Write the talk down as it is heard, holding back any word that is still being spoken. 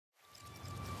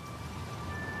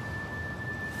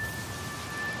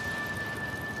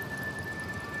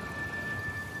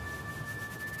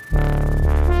Sometimes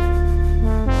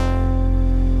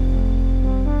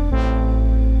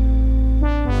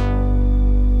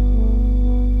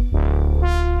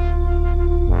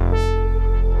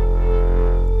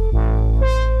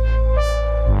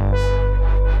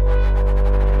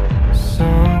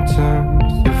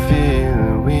you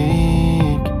feel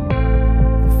weak.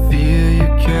 The fear you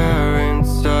carry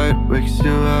inside wakes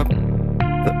you up.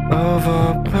 The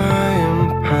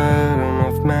overplaying pattern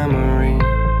of memory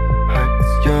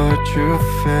hides your true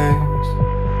face.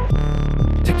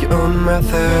 Take your own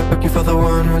method, looking for the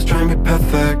one who's trying to be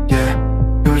perfect, yeah.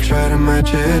 You'll try to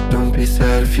match it, don't be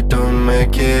sad if you don't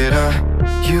make it.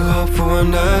 You hope for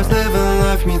wonders, living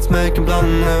life means making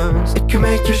blunders. It can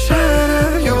make you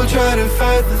shatter, you will try to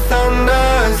fight the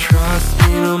thunders. Trust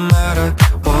me no matter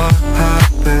what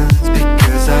happens,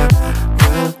 because I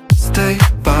will stay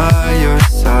by your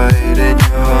side in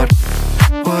your heart.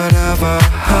 Whatever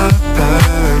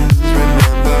happens,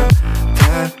 remember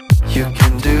that you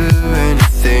can do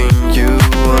anything you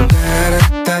want.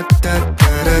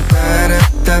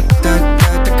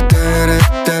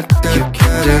 You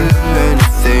can do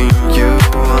anything you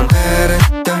want.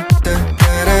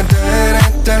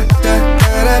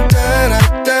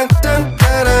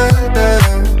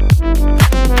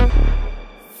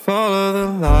 Follow the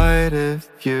light if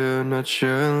you're not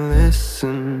sure.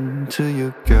 Listen to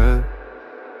your gut.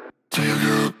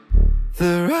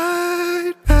 The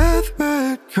right path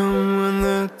will come when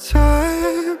the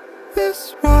time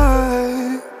is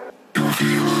right.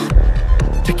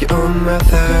 Take your own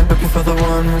method, looking for the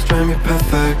one who's trying to be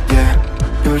perfect, yeah.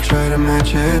 You'll try to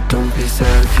match it, don't be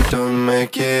sad if you don't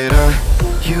make it.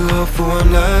 You hope for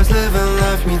wonders, living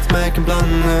life means making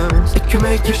blunders. It can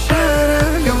make you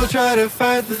shatter, you will try to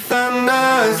fight the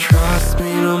thunders. Trust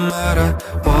me no matter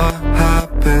what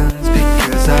happens,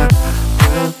 because I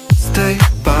will stay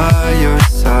by your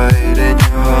side in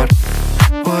your heart.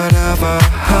 Whatever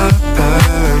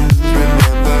happens,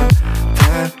 remember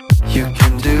that you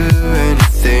can do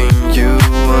anything you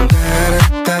want.